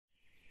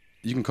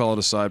You can call it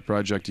a side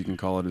project, you can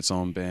call it its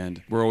own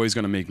band. We're always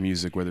going to make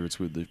music, whether it's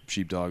with the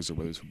Sheepdogs or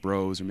whether it's with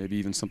Bros or maybe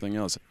even something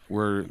else.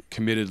 We're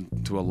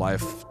committed to a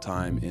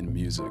lifetime in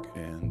music,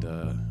 and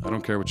I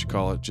don't care what you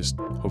call it, just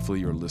hopefully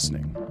you're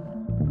listening.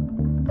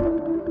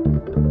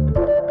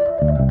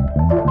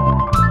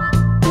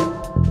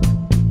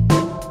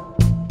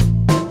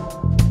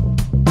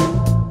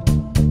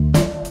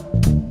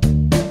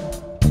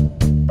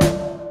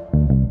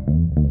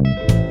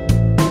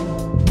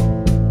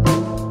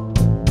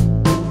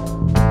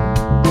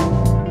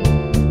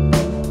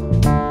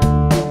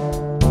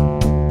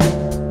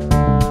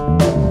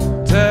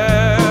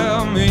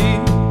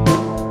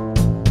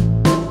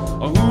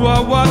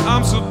 What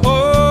I'm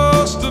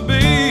supposed to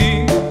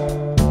be.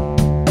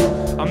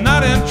 I'm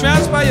not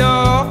entranced by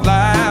your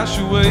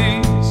flashy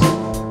ways,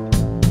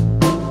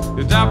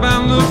 your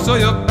diamond looks or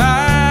your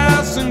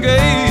passing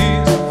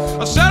gaze.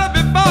 I said it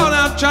before,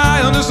 now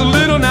try on just a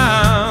little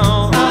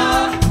now.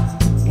 I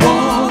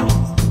want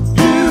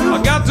you.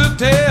 I got to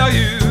tell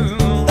you.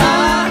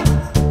 I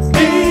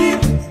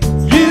need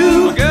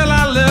you. Girl,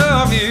 I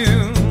love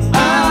you.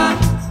 I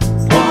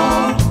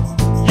want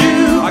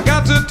you. I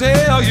got to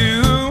tell you.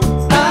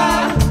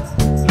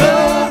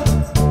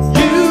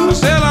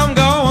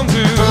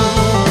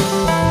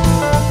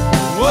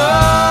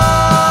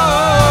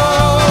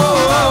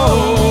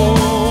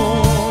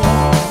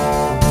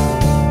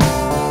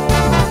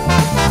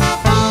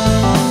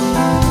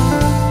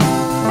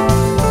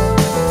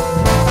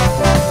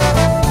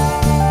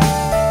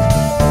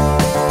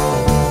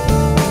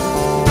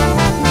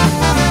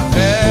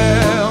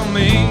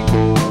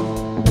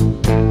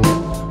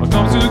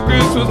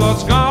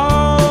 What's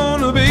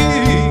gonna be?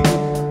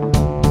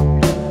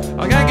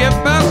 I can't get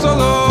past all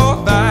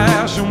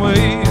old-fashioned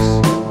ways.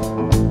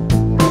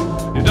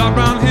 Your dark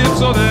brown hips,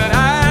 so that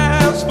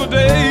ass for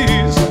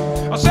days.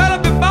 I said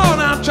it before,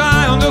 now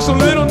try on just a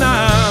little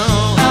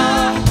now.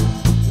 I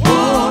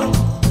want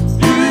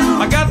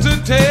you. I got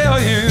to tell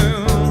you.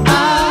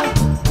 I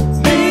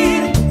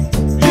need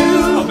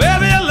you. Oh,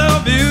 baby, I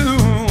love you.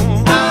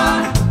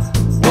 I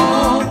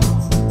want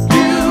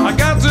you. I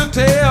got to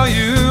tell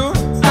you.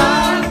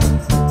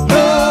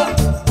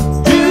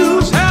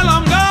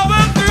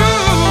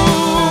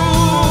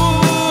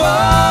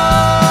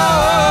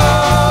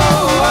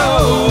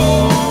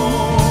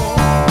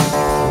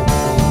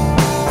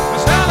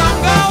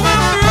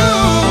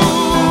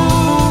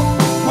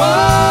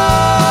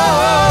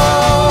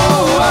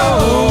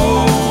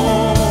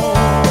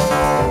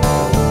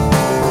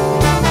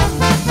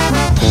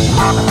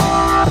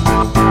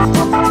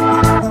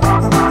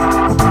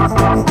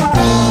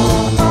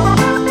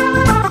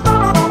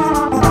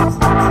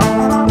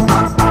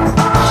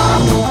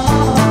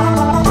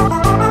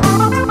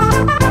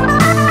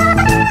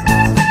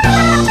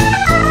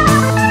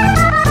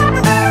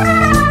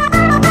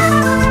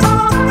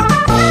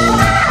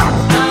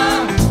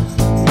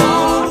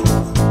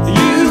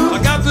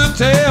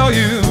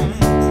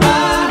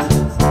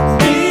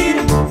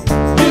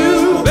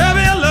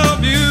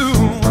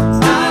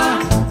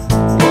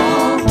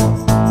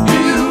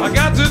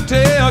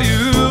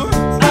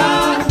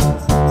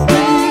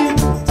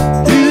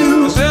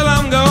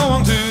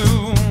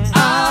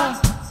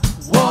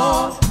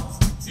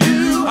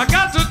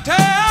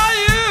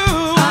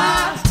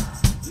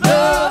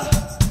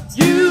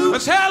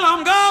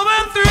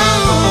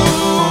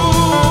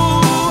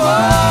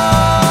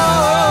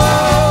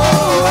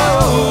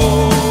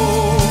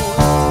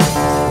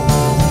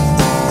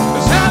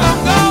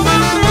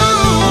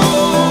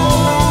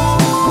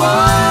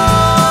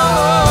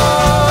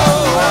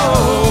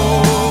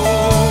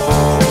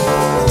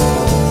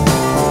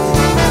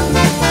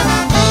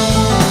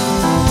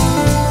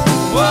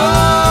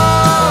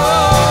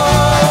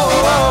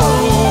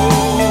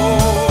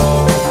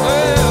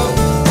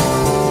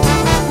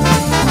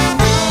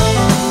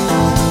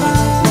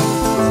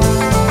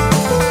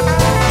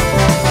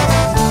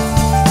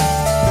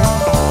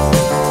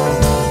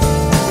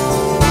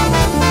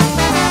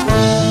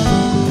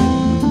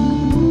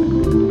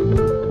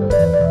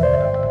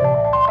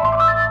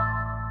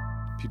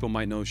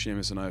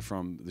 Shamus and I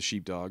from the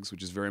Sheepdogs,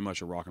 which is very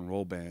much a rock and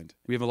roll band.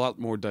 We have a lot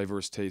more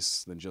diverse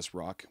tastes than just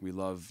rock. We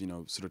love,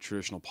 sort of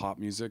traditional pop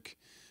music.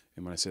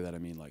 And when I say that, I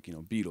mean like,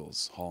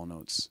 Beatles, Hall &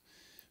 Oates,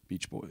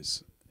 Beach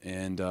Boys.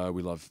 And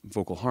we love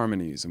vocal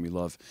harmonies, and we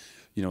love,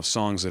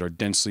 songs that are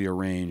densely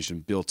arranged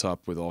and built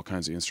up with all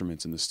kinds of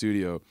instruments in the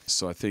studio.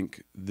 So I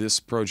think this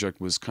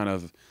project was kind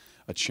of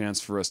a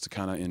chance for us to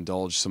kind of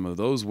indulge some of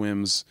those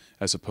whims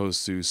as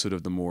opposed to sort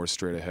of the more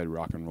straight ahead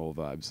rock and roll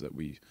vibes that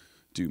we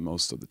do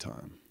most of the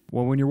time.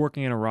 Well, when you're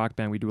working in a rock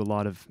band, we do a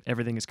lot of,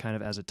 everything is kind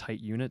of as a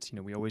tight unit.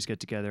 We always get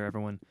together,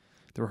 everyone,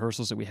 the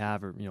rehearsals that we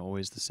have are,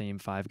 always the same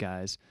 5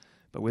 guys.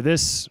 But with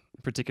this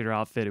particular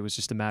outfit, it was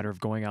just a matter of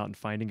going out and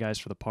finding guys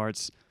for the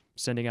parts,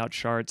 sending out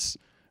charts,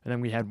 and then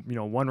we had,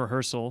 one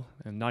rehearsal,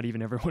 and not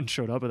even everyone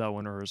showed up at that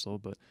one rehearsal,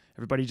 but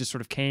everybody just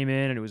sort of came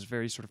in, and it was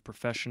very sort of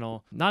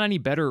professional. Not any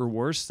better or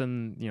worse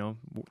than,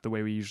 the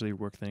way we usually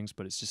work things,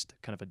 but it's just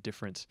kind of a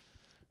different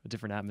a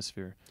different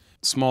atmosphere.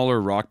 Smaller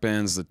rock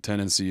bands, the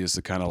tendency is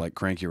to kind of like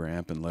crank your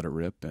amp and let it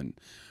rip. And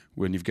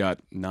when you've got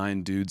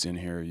 9 dudes in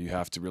here, you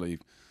have to really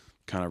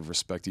kind of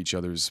respect each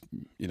other's,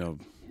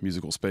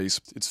 musical space.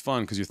 It's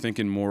fun because you're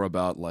thinking more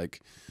about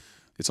like,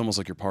 it's almost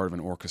like you're part of an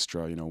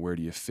orchestra, where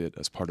do you fit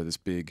as part of this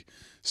big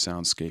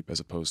soundscape as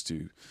opposed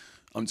to,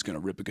 I'm just going to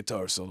rip a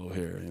guitar solo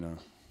here,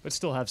 But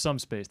still have some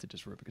space to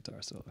just rip a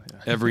guitar solo.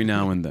 Yeah. Every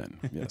now and then,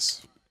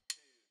 yes.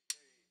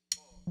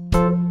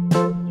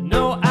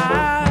 No,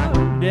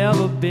 I've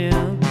never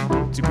been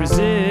to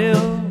Brazil.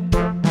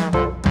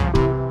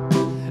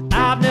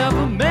 I've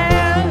never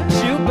met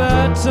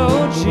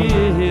Gilberto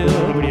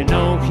Gil, but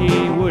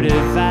he would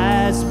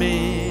advise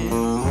me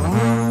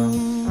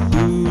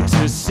who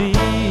to see.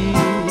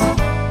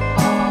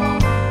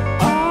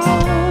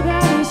 All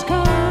that is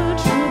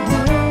country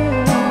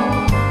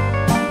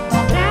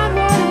and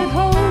what it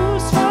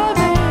holds for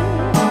me.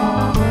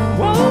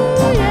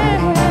 Whoa,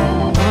 yeah.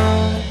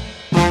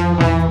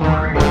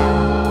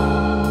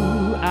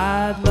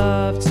 I'd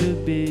love to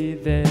be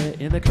there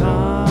in the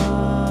carnival.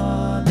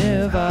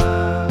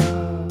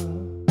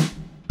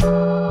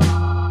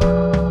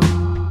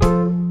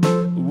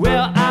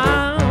 Well,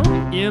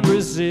 I'm in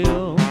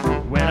Brazil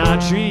when I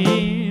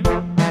dream.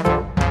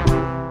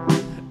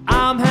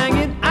 I'm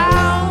hanging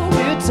out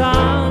with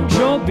Tom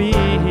Jobim,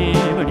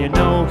 and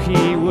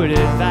he would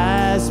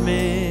advise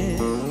me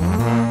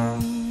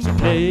to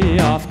play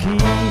off key.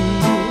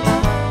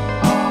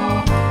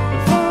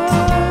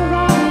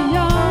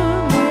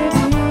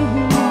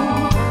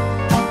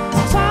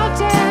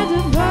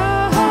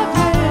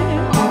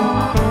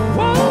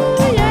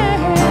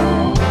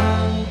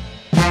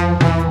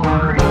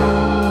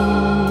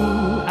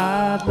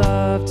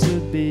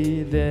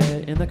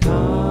 The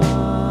carnival.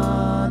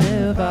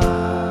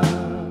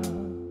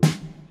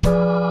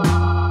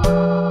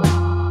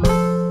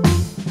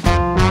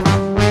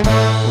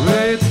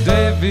 Ray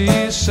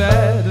Davies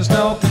said there's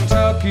no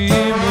Kentucky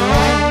moon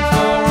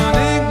for an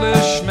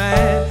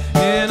Englishman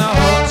in a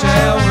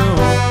hotel room.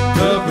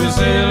 The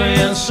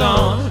Brazilian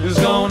sun is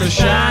gonna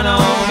shine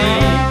on me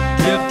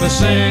if I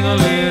sing a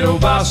little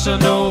bossa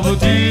nova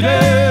ditty.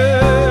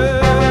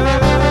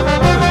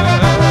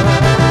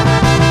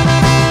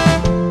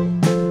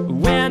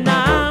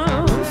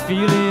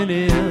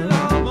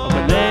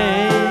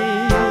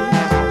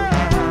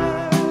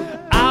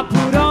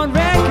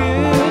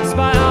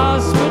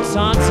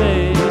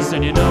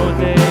 And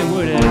they